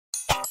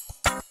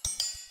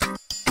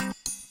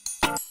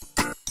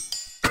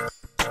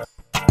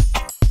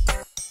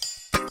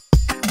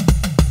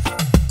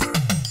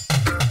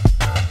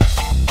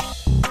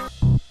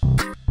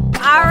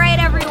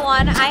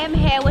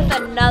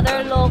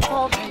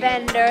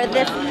vendor,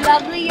 this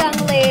lovely young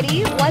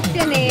lady. What's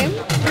your name?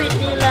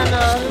 Brittany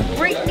Leonard.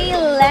 Brittany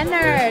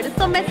Leonard.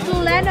 So Miss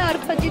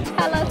Leonard, could you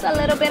tell us a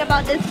little bit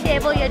about this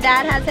table your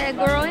dad has here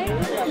growing?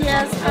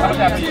 Yes,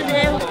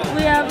 today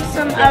we have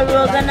some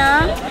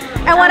arugula.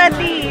 And what are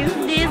these?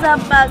 These are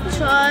bok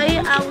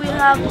choy, and we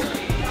have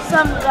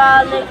some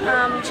garlic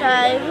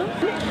chive.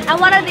 And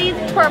what are these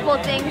purple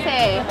things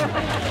here?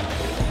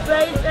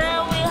 Right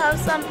there we have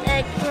some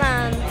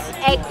eggplants.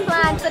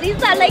 Eggplants. So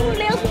these are like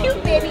little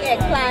cute baby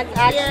eggplants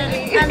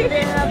actually. Yes, and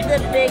they have the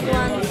big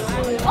ones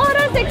too. Oh,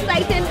 that's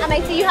exciting. And I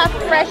see you have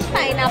fresh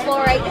pineapple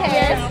right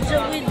here. Yes,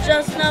 so we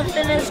just now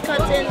finished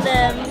cutting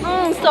them.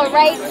 So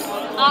right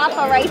off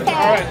or right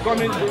here.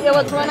 It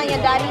was grown on your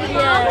daddy's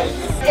farm?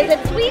 Yes. Is it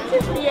sweet?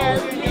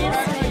 Yes, sweet.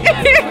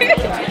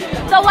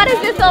 So what is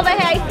this over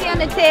here I see on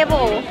the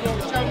table?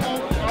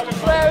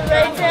 Well,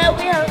 right here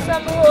we have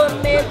some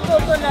homemade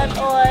coconut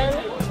oil.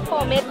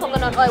 Homemade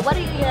coconut oil. What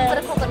do you use for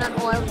the coconut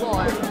oil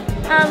for?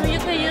 You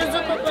can use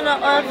the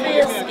coconut oil for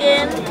your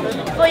skin,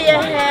 for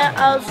your hair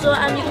also,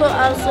 and you can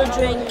also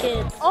drink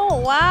it. Oh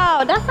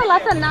wow, that's a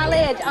lot of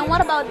knowledge. And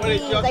what about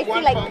these? I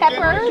see like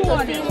peppers or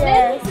seasonings.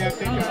 Yes.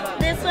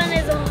 This one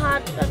is a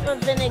hot pepper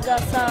vinegar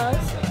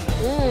sauce.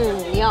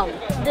 Yum.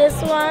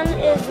 This one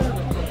is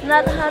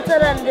not hotter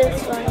than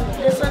this one.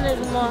 This one is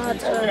more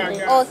hotter than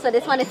this. Oh, so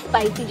this one is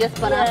spicy, just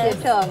burn off your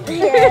tongue.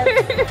 Yes.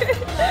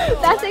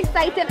 That's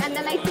exciting. And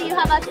then I see you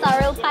have a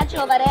sorrel patch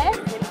over there.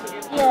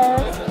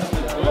 Yes.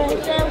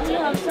 Right there we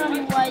have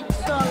some white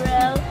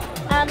sorrel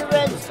and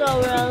red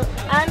sorrel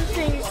and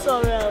pink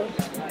sorrel.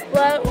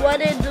 Well, what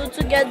they do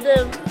to get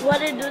the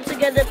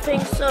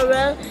pink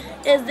sorrel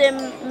is they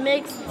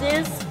mix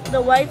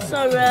the white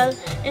sorrel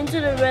into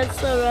the red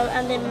sorrel,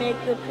 and they make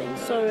the pink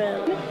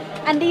sorrel.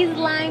 And these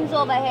limes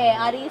over here,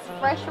 are these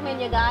fresh from in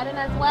your garden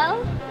as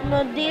well?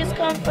 No, these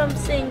come from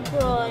St.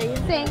 Croix.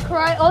 St.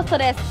 Croix, also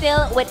they're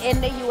still within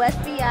the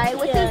USVI,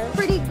 which is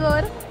pretty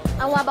good.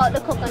 And what about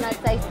the coconuts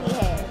I see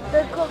here?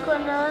 The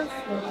coconuts,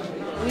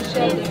 We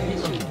shell them.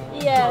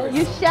 yes.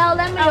 You shell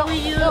them And we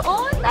use,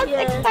 that's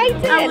yes.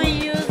 exciting. And we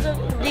use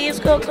these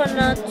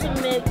coconuts to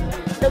make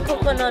the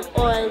coconut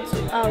oils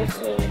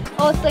also.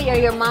 Oh, so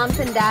your moms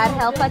and dad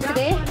help us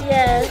today?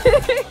 Yes.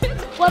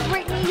 Well,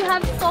 Brittany, you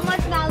have so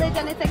much knowledge,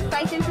 and it's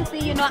exciting to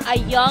see, a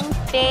young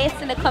face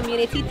in the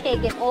community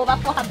taking over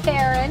for her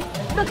parents.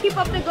 So keep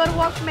up the good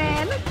work,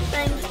 man.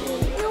 Thank you.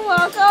 You're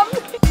welcome.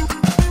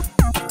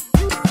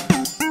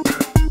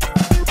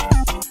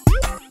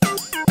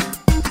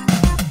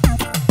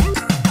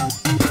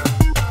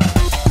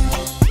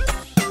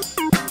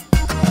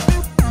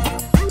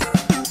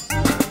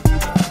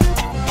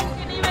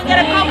 Get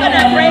a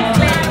coconut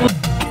bracelet.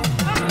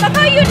 Look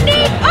how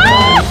unique!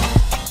 Oh!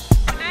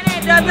 And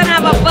it doesn't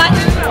have a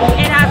button.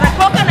 It has a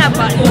coconut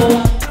button.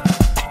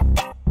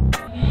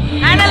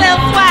 And a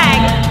little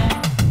swag.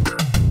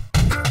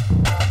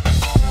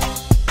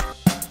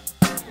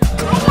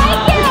 I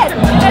like it!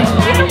 That's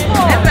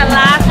beautiful! That's the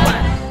last one.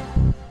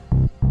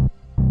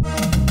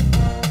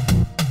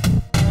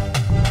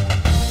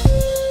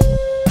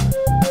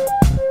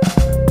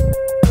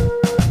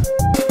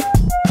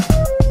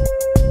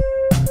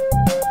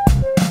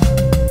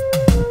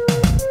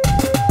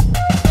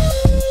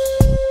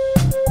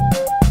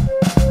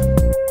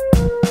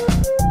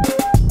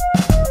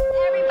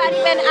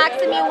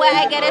 Asking me where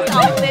I get this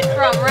outfit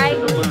from, right?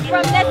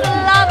 From this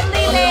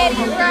lovely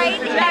lady right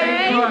here.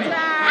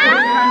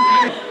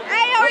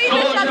 Hey, how are you,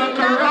 Michelle?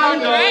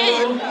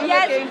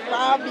 Yes.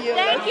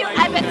 Thank you.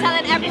 I've been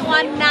telling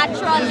everyone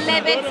natural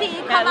living tea.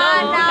 Come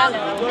on now.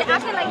 They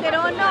acting like they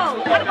don't know.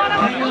 What about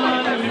our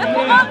food?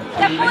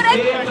 The food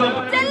is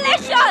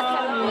delicious.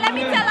 Let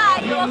me tell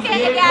you,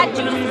 okay? They got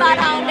juice bar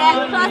down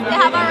there. Plus, they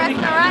have a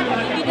restaurant.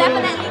 You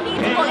definitely need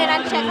to go in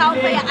and check out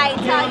for your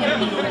Italian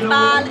pizza,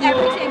 ball,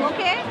 everything,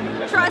 okay?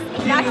 Trust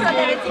me, natural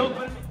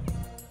living.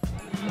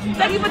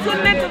 Thank you for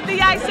tuning in to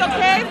VI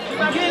Showcase.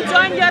 You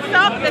enjoying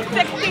yourself, the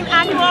 16th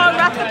annual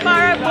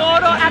Rastafari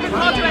Bordeaux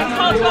Agriculture and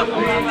Cultural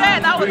Cruise Fair.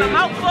 That was a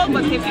mouthful,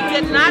 but if you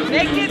did not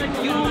make it,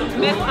 you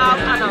missed out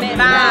on a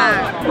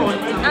bag.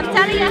 I'm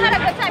telling you, I had a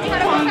good time. You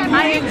had a good time. I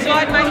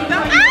enjoyed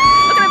myself.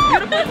 Look at the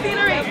beautiful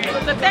scenery.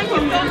 So thank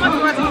you so much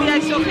for watching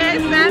VI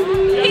Showcase. And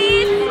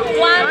peace,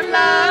 one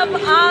love,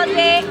 all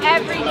day,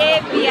 every day,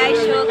 VI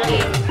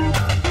Showcase.